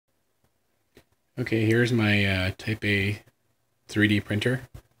Okay, here's my Type A 3D printer.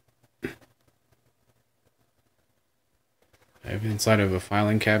 I have it inside of a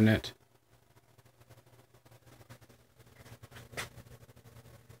filing cabinet.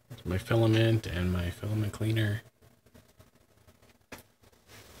 There's my filament and my filament cleaner.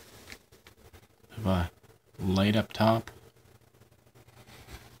 I have a light up top.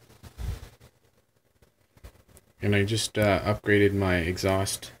 And I just upgraded my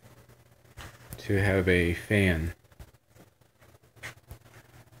exhaust to have a fan.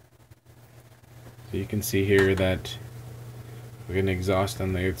 So you can see here that we get an exhaust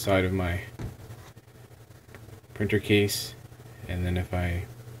on the outside of my printer case, and then if I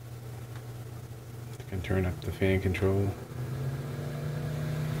can turn up the fan control,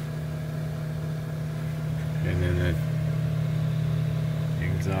 and then it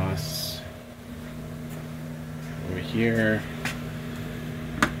exhausts over here,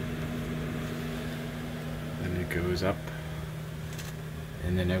 then it goes up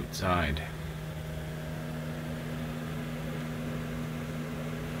and then outside.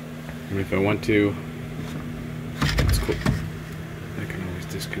 And if I want to, it's cool, I can always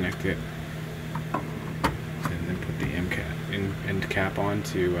disconnect it and then put the end cap on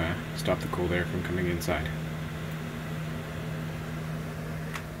to stop the cold air from coming inside.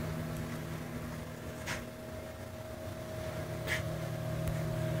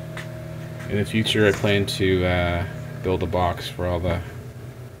 In the future, I plan to build a box for all the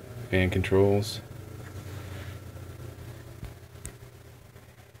fan controls.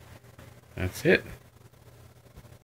 That's it.